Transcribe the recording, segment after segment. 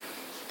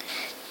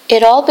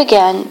It all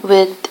began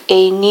with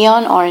a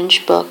neon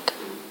orange book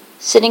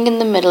sitting in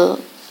the middle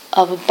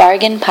of a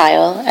bargain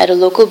pile at a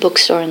local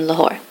bookstore in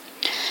Lahore.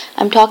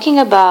 I'm talking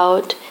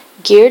about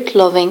Geert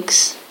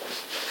Lovink's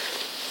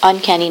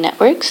Uncanny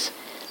Networks,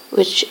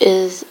 which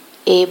is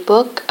a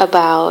book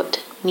about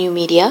new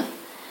media,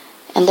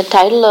 and the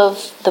title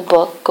of the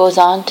book goes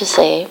on to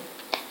say,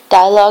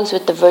 Dialogues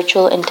with the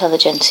Virtual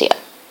Intelligentsia.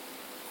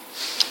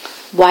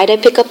 Why did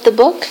I pick up the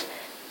book?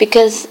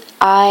 Because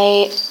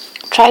I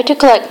tried to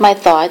collect my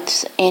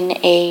thoughts in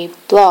a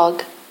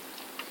blog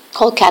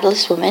called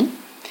Catalyst Woman,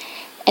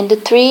 and the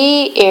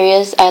three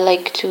areas I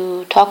like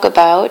to talk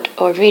about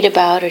or read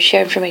about or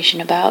share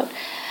information about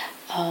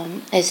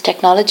is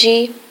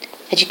technology,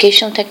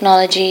 educational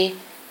technology,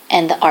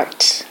 and the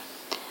arts.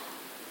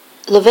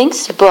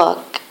 Lovink's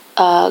book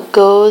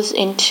goes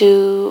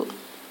into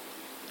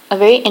a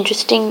very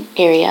interesting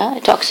area.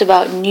 It talks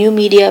about new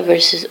media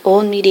versus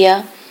old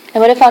media. And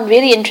what I found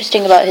really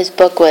interesting about his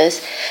book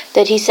was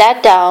that he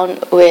sat down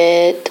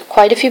with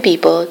quite a few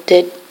people,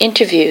 did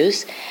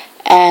interviews,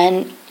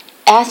 and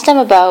asked them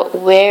about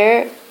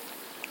where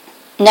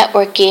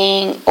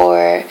networking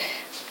or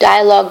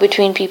dialogue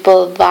between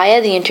people via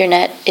the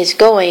internet is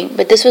going.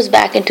 But this was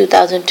back in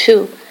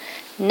 2002.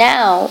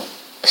 Now,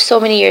 so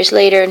many years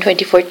later in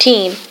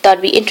 2014, thought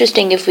it'd be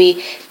interesting if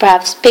we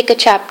perhaps pick a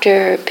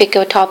chapter, pick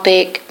a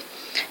topic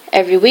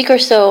every week or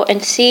so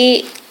and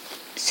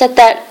set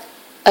that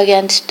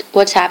against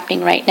what's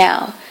happening right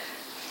now.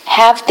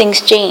 Have things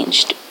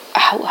changed?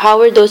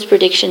 How are those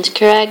predictions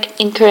correct,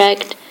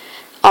 incorrect,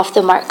 off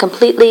the mark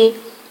completely?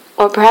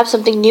 Or perhaps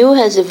something new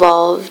has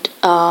evolved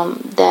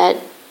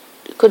that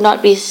they could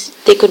not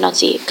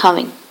see it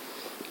coming.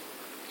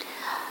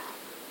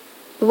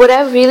 What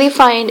I really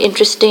find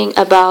interesting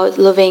about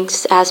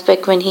Lovink's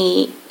aspect when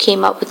he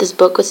came up with this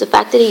book was the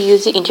fact that he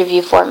used the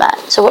interview format.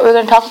 So what we're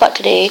going to talk about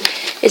today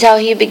is how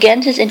he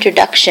begins his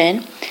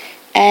introduction,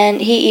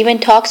 and he even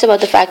talks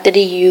about the fact that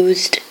he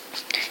used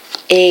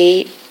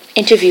a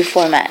interview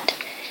format.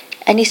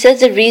 And he says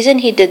the reason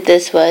he did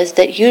this was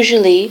that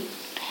usually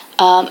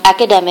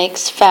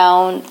academics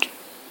found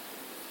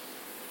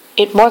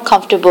it more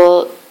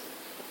comfortable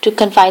to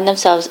confine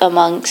themselves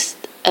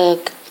amongst a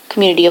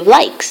community of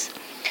likes.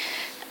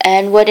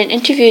 And what an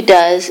interview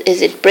does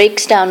is it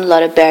breaks down a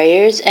lot of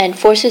barriers and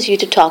forces you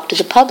to talk to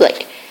the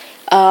public.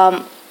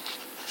 And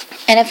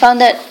I found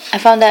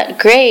that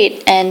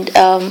great. And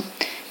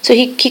so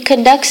he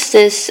conducts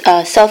this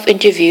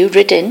self-interview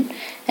written,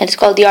 and it's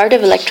called The Art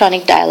of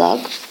Electronic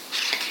Dialogue.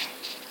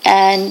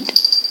 And,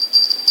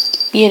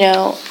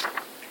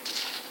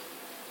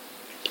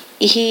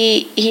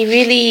 he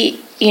really,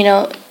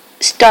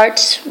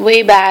 starts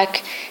way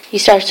back. He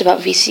starts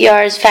about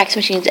VCRs, fax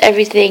machines,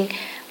 everything.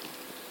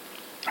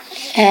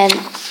 And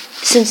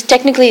since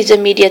technically he's a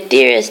media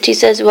theorist, he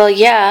says, well,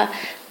 yeah,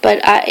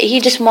 but he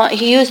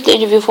used the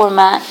interview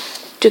format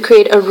to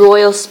create a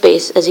royal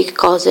space, as he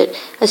calls it,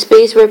 a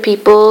space where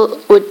people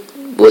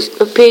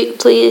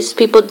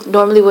people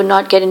normally would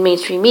not get in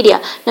mainstream media.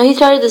 Now, he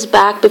started this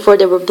back before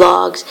there were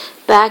blogs,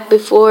 back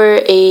before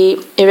a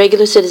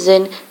regular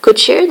citizen could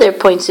share their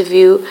points of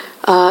view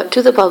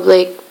to the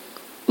public,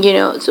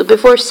 so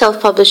before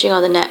self-publishing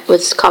on the net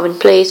was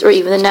commonplace, or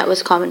even the net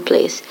was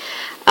commonplace.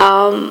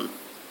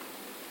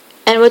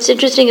 And what's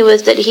interesting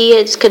was that he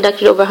had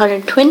conducted over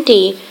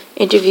 120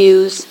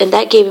 interviews, and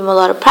that gave him a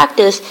lot of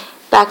practice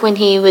back when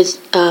he was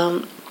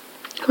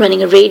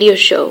running a radio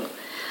show.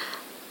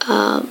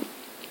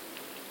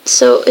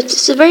 So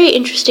it's a very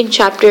interesting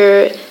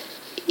chapter.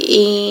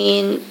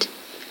 And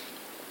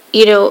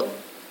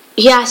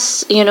he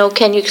asks,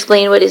 can you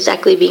explain what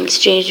exactly being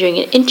exchanged during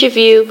an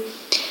interview?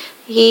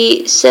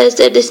 He says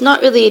that it's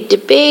not really a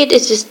debate,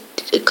 it's just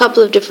a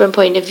couple of different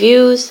point of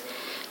views.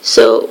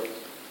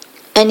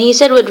 And he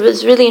said what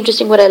was really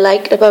interesting, what I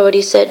liked about what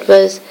he said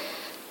was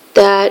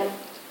that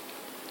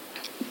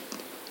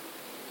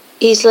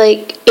he's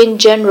like, in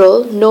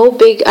general, no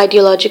big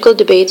ideological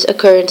debates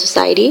occur in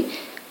society.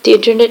 The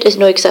internet is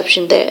no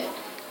exception there.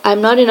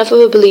 I'm not enough of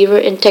a believer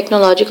in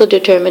technological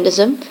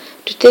determinism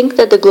to think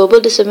that the global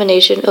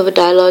dissemination of a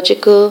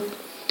dialogical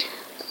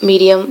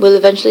medium will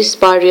eventually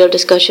spark real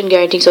discussion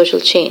guaranteeing social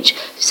change.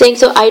 Saying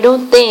so, I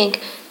don't think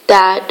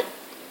that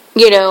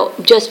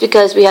just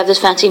because we have this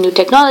fancy new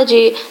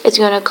technology, it's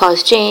going to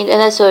cause change, and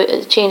that's so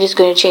change is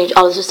going to change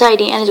all of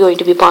society, and it's going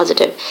to be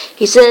positive.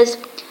 He's like,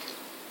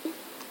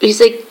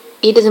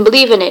 he doesn't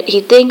believe in it.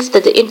 He thinks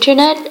that the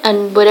internet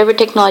and whatever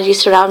technology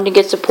surrounding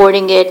it,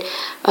 supporting it,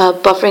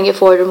 buffering it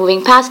forward, or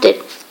moving past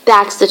it,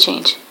 that's the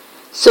change.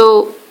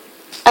 So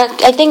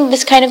I think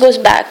this kind of goes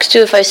back to,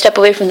 if I step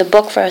away from the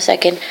book for a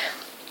second,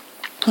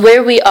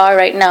 where we are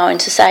right now in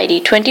society.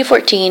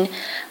 2014,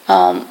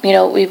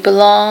 we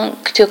belong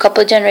to a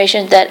couple of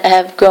generations that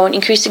have grown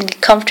increasingly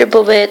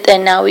comfortable with,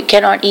 and now we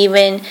cannot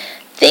even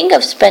think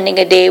of spending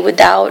a day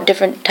without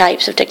different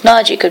types of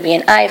technology. It could be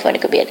an iPhone,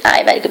 it could be an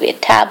iPad, it could be a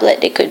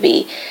tablet, it could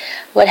be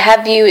what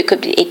have you, it could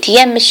be an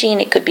ATM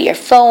machine, it could be your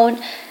phone.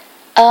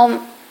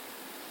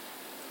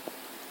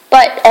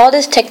 But all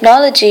this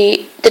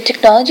technology, the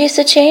technology is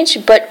to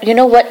change, but you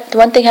know what?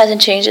 One thing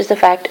hasn't changed is the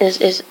fact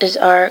is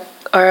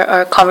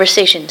our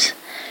conversations.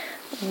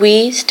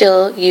 We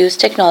still use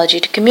technology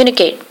to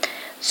communicate.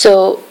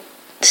 So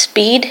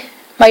speed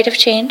might have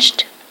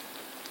changed,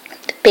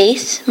 the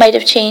pace might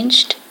have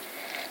changed,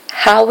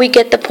 how we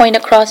get the point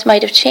across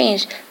might have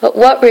changed, but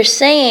what we're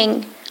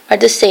saying are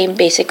the same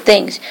basic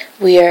things.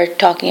 We are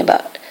talking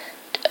about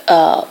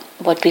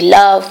what we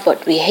love,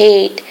 what we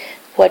hate,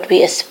 what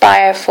we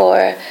aspire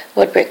for,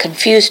 what we're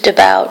confused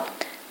about.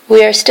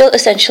 We are still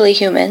essentially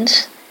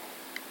humans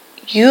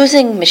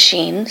using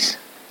machines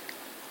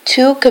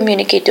to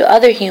communicate to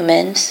other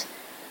humans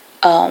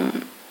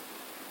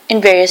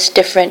in various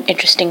different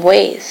interesting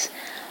ways.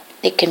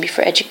 It can be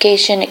for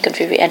education, it could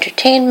be for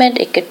entertainment,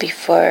 it could be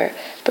for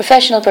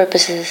professional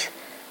purposes,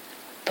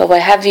 but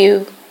what have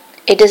you.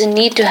 It doesn't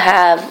need to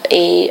have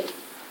a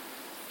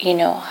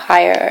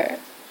higher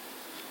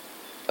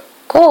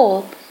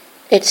goal.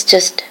 It's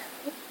just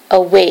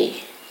a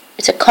way.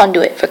 It's a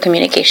conduit for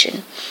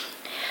communication.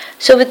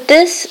 So with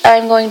this,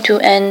 I'm going to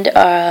end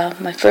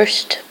my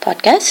first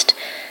podcast,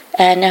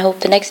 and I hope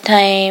the next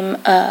time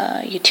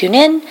you tune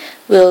in,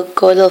 we'll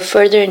go a little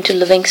further into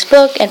Levink's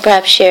book and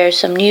perhaps share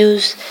some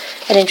news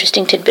and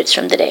interesting tidbits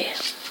from the day.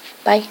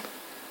 Bye.